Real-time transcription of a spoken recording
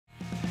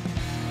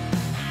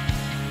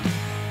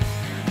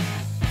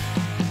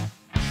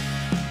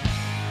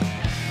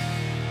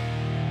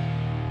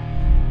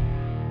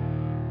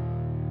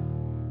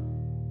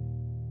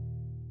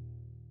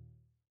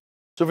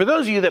So for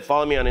those of you that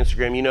follow me on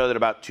Instagram, you know that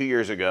about 2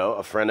 years ago,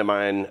 a friend of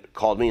mine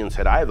called me and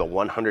said, I have a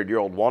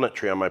 100-year-old walnut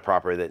tree on my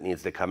property that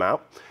needs to come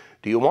out.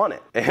 Do you want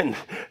it? And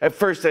at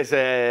first I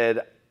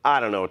said, I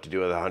don't know what to do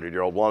with a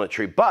 100-year-old walnut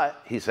tree,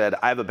 but he said,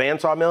 I have a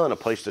bandsaw mill and a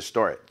place to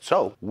store it.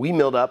 So we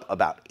milled up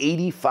about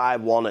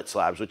 85 walnut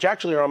slabs, which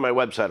actually are on my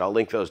website. I'll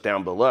link those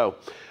down below.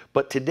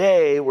 But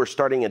today we're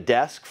starting a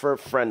desk for a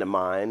friend of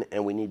mine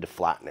and we need to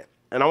flatten it.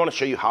 And I want to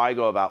show you how I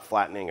go about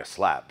flattening a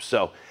slab.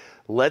 So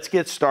let's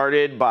get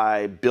started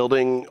by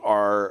building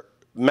our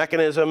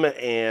mechanism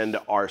and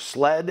our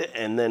sled,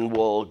 and then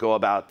we'll go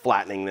about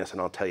flattening this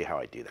and I'll tell you how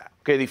I do that.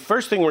 Okay, the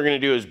first thing we're going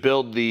to do is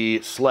build the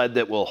sled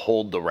that will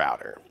hold the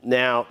router.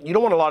 Now, you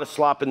don't want a lot of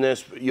slop in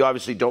this. You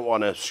obviously don't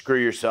want to screw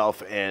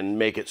yourself and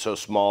make it so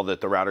small that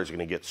the router is going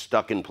to get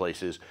stuck in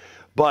places.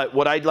 But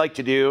what I'd like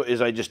to do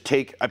is I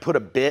put a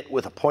bit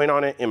with a point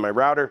on it in my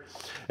router,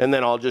 and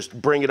then I'll just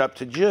bring it up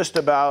to just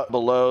about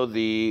below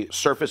the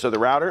surface of the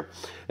router.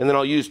 And then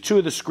I'll use 2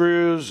 of the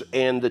screws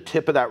and the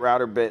tip of that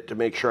router bit to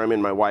make sure I'm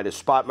in my widest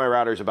spot. My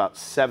router is about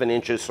 7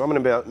 inches, so I'm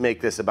gonna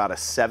make this about a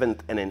 1/7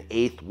 and an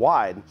 1/8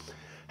 wide.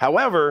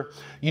 However,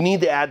 you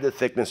need to add the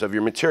thickness of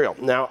your material.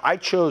 Now, I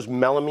chose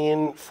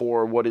melamine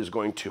for what is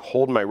going to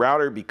hold my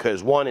router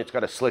because 1, it's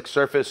got a slick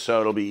surface, so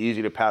it'll be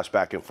easy to pass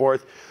back and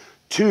forth.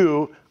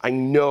 2, I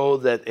know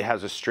that it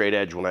has a straight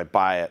edge when I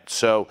buy it.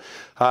 So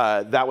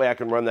that way I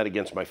can run that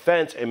against my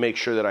fence and make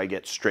sure that I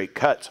get straight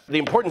cuts. The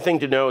important thing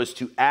to know is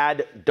to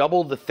add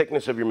double the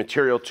thickness of your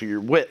material to your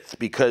width,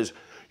 because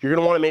you're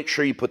gonna wanna make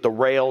sure you put the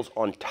rails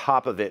on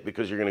top of it,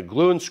 because you're gonna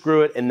glue and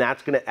screw it, and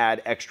that's gonna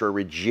add extra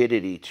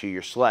rigidity to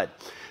your sled.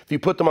 If you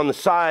put them on the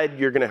side,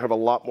 you're gonna have a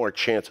lot more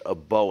chance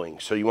of bowing.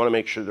 So you wanna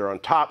make sure they're on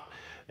top,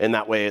 and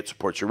that way it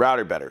supports your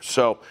router better.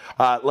 So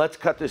let's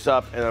cut this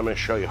up, and I'm gonna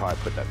show you how I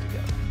put that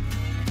together.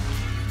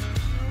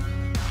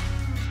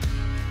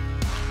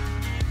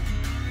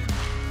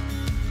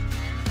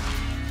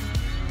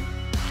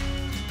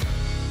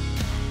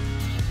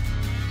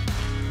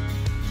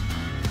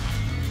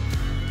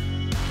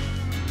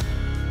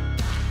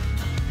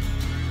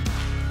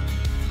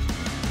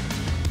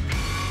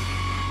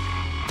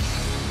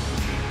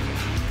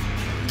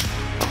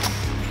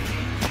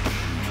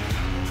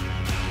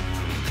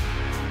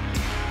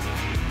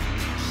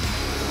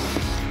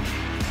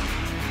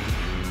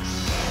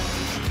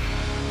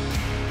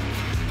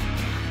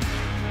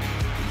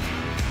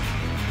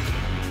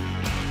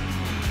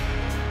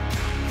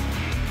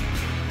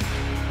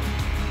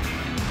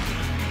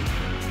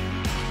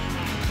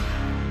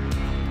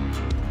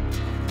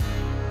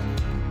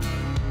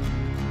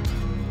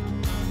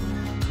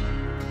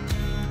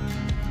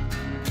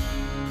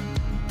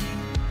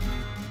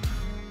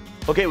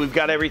 Okay, we've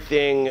got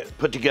everything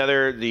put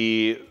together.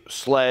 The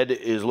sled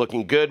is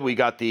looking good. We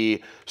got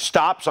the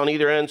stops on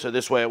either end, so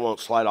this way it won't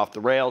slide off the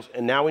rails.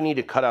 And now we need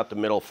to cut out the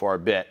middle for our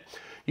bit.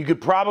 You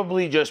could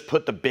probably just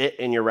put the bit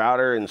in your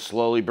router and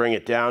slowly bring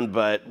it down,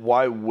 but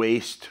why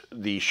waste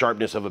the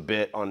sharpness of a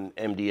bit on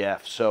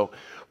MDF? So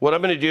what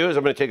I'm gonna do is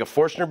I'm gonna take a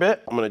Forstner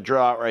bit. I'm gonna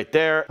draw out right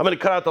there. I'm gonna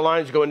cut out the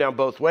lines going down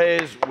both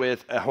ways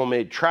with a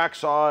homemade track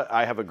saw.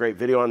 I have a great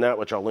video on that,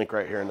 which I'll link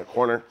right here in the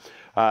corner.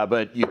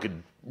 But you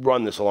could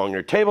run this along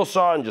your table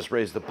saw and just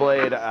raise the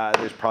blade.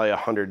 There's probably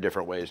 100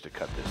 different ways to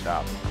cut this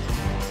out.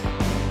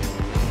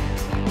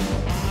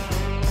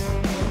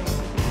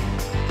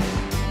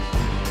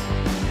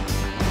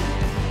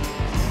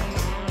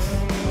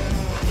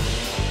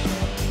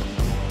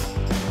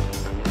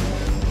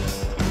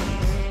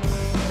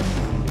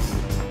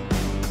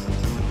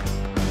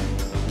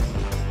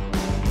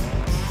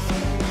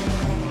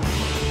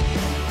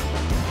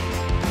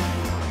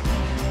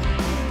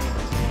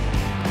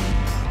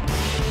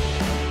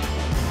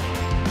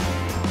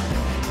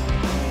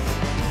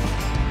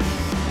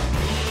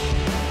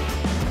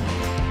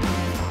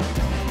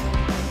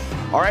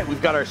 All right,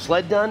 we've got our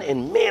sled done,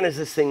 and man, is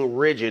this thing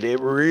rigid.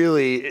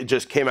 It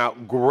just came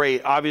out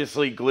great.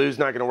 Obviously, glue's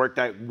not gonna work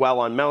that well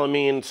on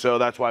melamine, so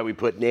that's why we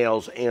put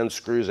nails and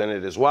screws in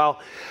it as well.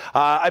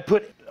 I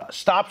put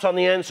stops on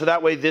the end, so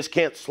that way this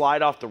can't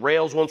slide off the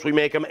rails once we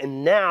make them.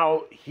 And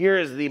now, here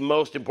is the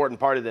most important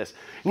part of this.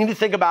 You need to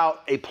think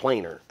about a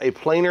planer. A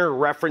planer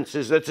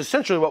references, that's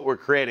essentially what we're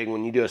creating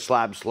when you do a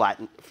slab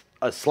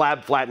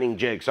flattening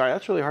jig. Sorry,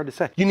 that's really hard to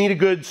say. You need a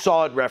good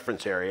solid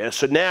reference area.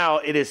 So now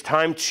it is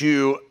time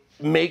to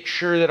make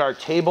sure that our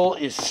table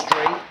is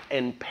straight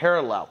and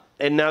parallel.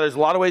 And now there's a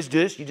lot of ways to do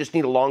this. You just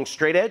need a long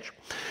straight edge,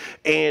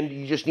 and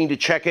you just need to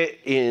check it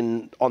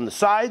on the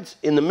sides,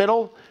 in the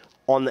middle,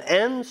 on the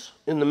ends,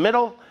 in the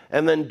middle,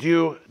 and then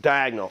do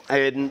diagonal.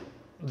 And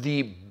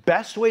the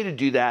best way to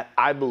do that,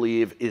 I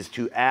believe, is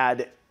to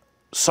add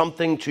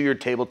something to your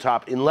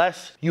tabletop,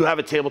 unless you have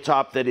a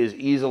tabletop that is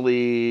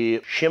easily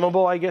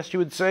shimmable, I guess you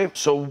would say.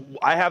 So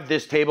I have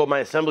this table, my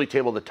assembly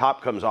table, the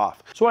top comes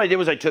off. So what I did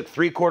was I took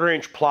 3/4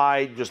 inch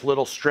ply, just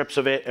little strips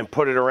of it, and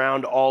put it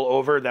around all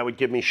over. That would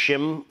give me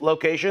shim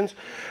locations.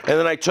 And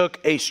then I took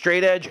a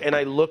straight edge and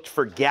I looked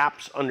for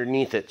gaps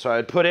underneath it. So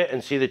I'd put it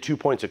and see the 2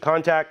 points of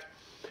contact.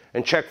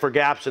 and check for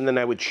gaps, and then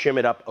I would shim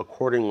it up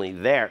accordingly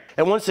there.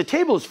 And once the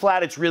table is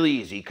flat, it's really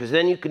easy because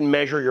then you can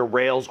measure your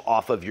rails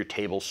off of your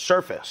table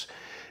surface.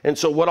 And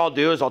so what I'll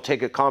do is I'll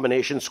take a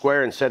combination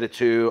square and set it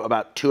to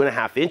about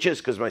 2.5 inches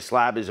because my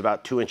slab is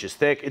about 2 inches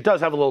thick. It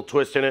does have a little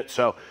twist in it,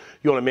 so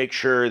you want to make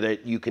sure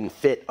that you can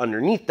fit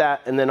underneath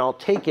that. And then I'll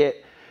take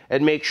it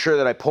and make sure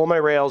that I pull my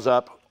rails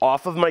up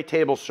off of my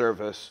table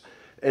surface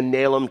and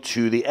nail them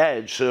to the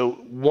edge. So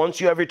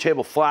once you have your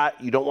table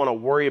flat, you don't want to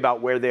worry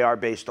about where they are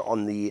based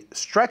on the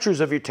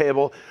stretchers of your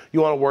table. You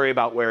want to worry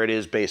about where it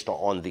is based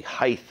on the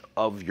height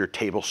of your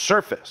table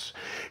surface.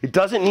 It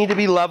doesn't need to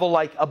be level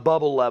like a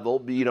bubble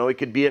level. You know, it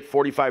could be at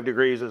 45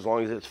 degrees as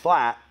long as it's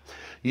flat.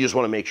 You just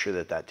want to make sure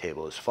that that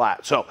table is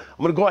flat. So I'm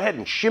going to go ahead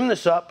and shim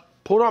this up,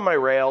 put it on my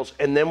rails,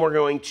 and then we're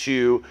going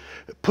to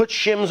put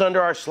shims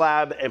under our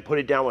slab and put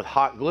it down with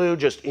hot glue,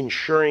 just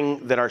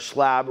ensuring that our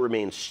slab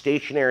remains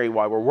stationary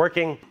while we're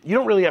working. You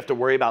don't really have to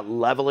worry about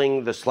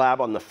leveling the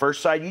slab on the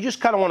first side. You just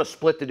kind of want to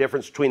split the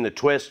difference between the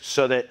twists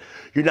so that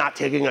you're not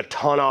taking a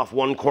ton off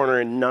one corner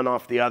and none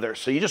off the other.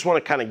 So you just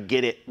want to kind of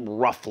get it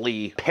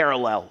roughly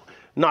parallel.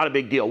 Not a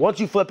big deal. Once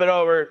you flip it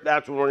over,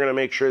 that's when we're going to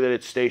make sure that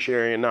it's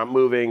stationary and not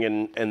moving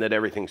and that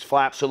everything's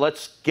flat. So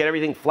let's get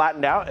everything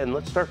flattened out and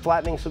let's start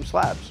flattening some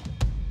slabs.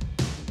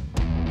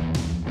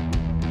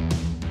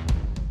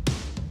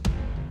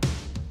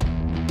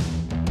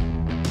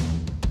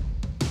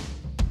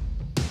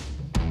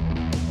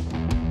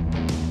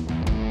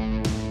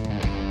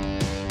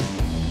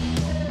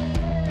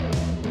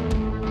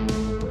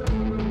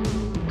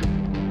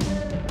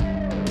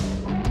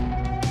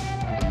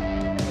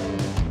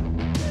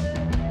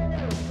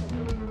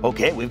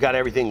 Okay, we've got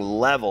everything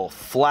level,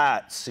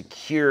 flat,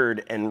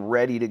 secured, and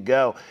ready to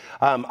go.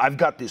 I've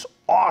got this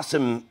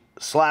awesome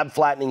slab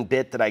flattening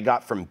bit that I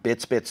got from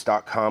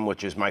bitsbits.com,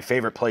 which is my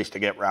favorite place to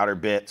get router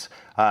bits.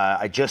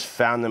 I just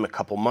found them a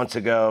couple months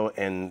ago,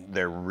 and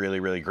they're really,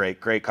 really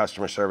great. Great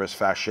customer service,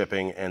 fast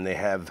shipping, and they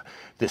have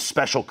this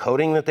special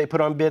coating that they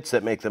put on bits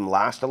that make them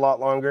last a lot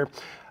longer.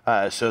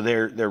 So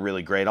they're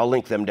really great. I'll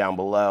link them down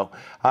below.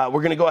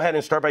 We're gonna go ahead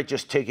and start by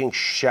just taking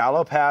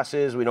shallow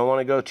passes. We don't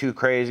wanna go too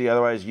crazy,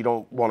 otherwise you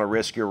don't wanna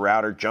risk your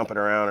router jumping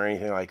around or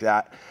anything like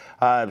that.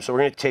 So we're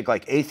gonna take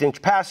like 1/8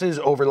 inch passes,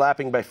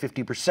 overlapping by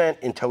 50%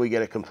 until we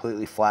get a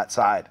completely flat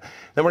side.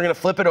 Then we're gonna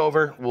flip it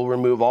over. We'll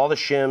remove all the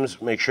shims,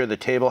 make sure the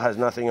table has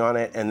nothing on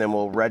it, and then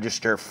we'll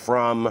register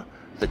from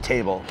the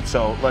table.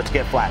 So let's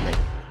get flattening.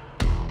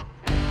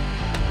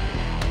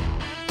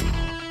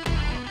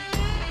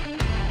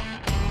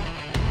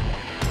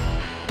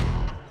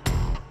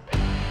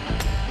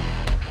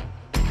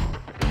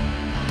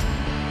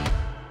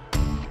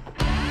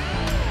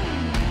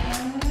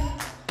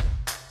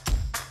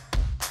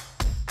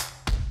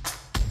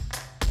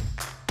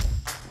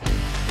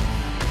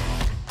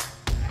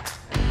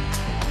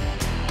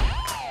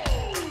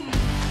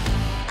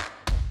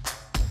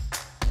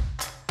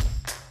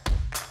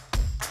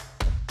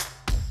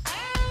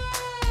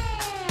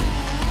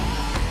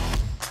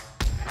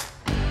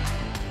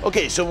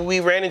 Okay, so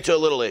we ran into a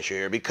little issue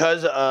here.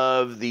 Because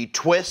of the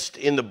twist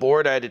in the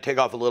board, I had to take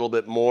off a little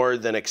bit more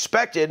than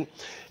expected.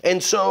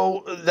 And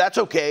so that's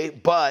okay,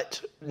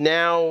 but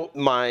now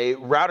my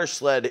router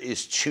sled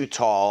is too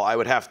tall. I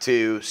would have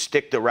to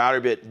stick the router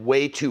bit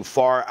way too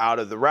far out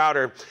of the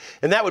router,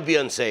 and that would be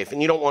unsafe,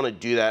 and you don't want to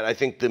do that. I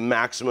think the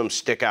maximum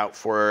stick out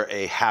for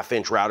a 1/2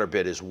 inch router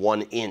bit is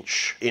 1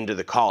 inch into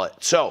the collet.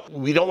 So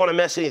we don't want to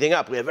mess anything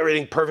up. We have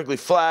everything perfectly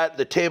flat,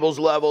 the table's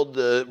leveled,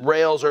 the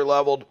rails are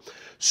leveled.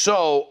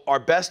 So our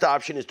best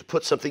option is to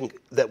put something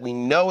that we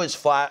know is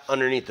flat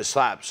underneath the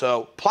slab.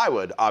 So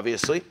plywood,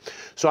 obviously.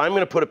 So I'm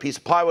gonna put a piece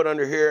of plywood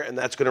under here, and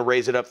that's gonna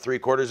raise it up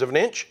 3/4 of an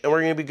inch, and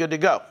we're gonna be good to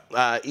go.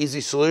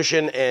 Easy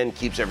solution and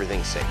keeps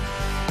everything safe.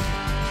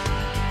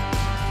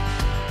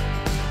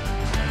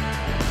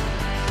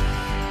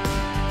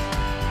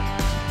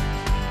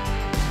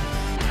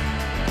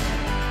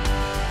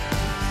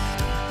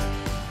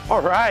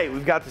 All right,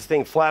 we've got this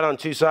thing flat on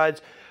two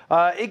sides.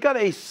 It got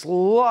a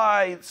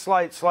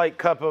slight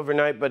cup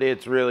overnight, but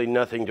it's really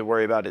nothing to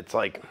worry about. It's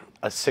like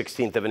a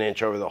 1/16 of an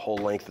inch over the whole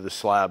length of the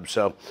slab.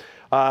 So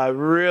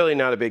really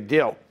not a big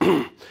deal.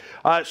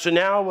 So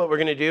now what we're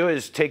gonna do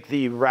is take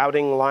the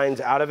routing lines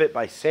out of it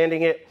by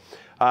sanding it.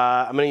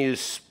 I'm gonna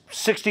use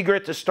 60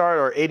 grit to start,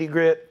 or 80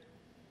 grit,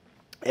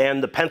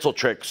 and the pencil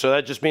trick. So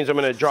that just means I'm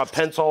gonna draw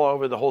pencil all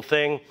over the whole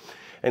thing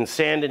and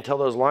sand until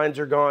those lines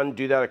are gone.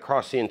 Do that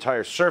across the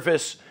entire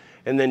surface,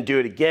 and then do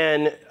it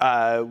again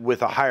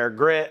with a higher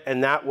grit,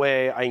 and that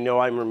way I know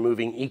I'm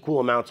removing equal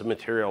amounts of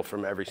material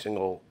from every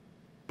single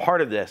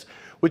part of this,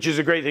 which is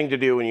a great thing to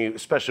do when you,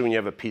 especially when you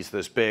have a piece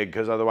this big,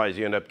 because otherwise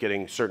you end up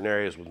getting certain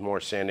areas with more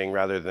sanding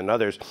rather than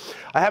others.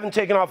 I haven't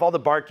taken off all the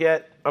bark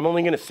yet. I'm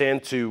only gonna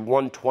sand to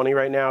 120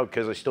 right now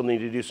because I still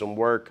need to do some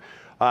work.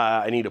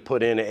 I need to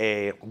put in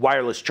a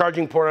wireless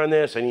charging port on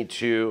this. I need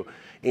to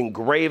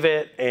engrave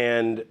it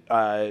and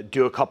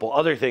do a couple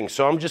other things.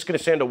 So I'm just gonna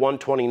sand to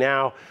 120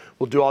 now.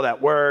 We'll do all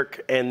that work,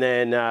 and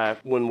then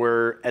when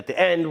we're at the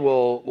end,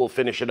 we'll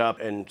finish it up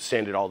and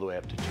sand it all the way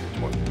up to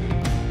 220.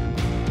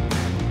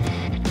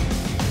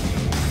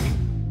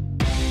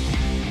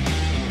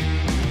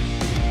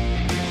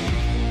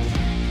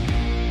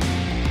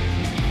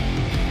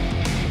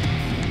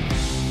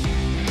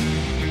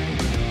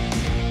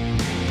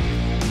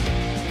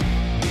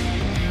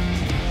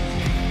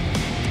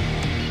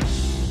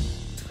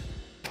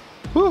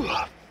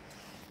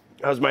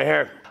 How's my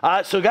hair?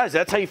 So guys,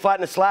 that's how you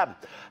flatten a slab.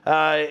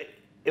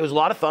 It was a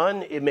lot of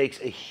fun. It makes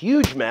a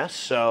huge mess.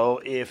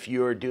 So if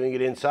you're doing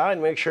it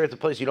inside, make sure it's a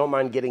place you don't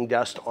mind getting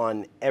dust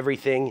on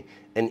everything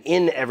and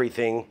in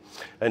everything.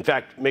 In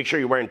fact, make sure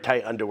you're wearing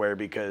tight underwear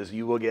because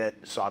you will get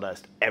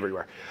sawdust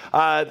everywhere.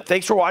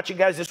 Thanks for watching,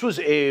 guys. This was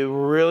a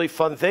really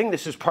fun thing.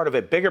 This is part of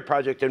a bigger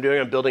project I'm doing.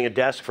 I'm building a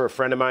desk for a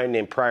friend of mine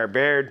named Pryor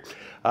Baird,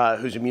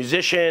 who's a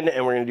musician,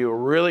 and we're gonna do a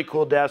really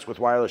cool desk with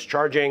wireless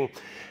charging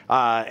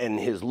and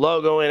his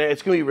logo in it.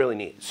 It's gonna be really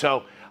neat.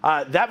 So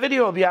that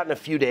video will be out in a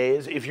few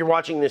days. If you're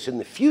watching this in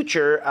the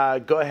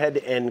future, go ahead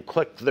and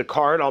click the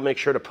card. I'll make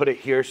sure to put it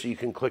here so you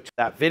can click to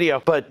that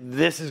video. But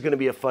this is gonna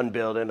be a fun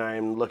build, and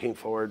I'm looking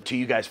forward to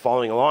you guys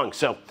following along.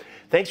 So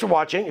thanks for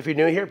watching. If you're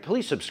new here,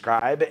 please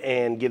subscribe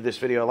and give this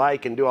video a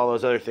like and do all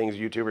those other things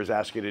YouTubers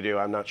ask you to do.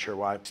 I'm not sure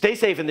why. Stay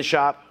safe in the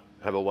shop.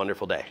 Have a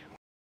wonderful day.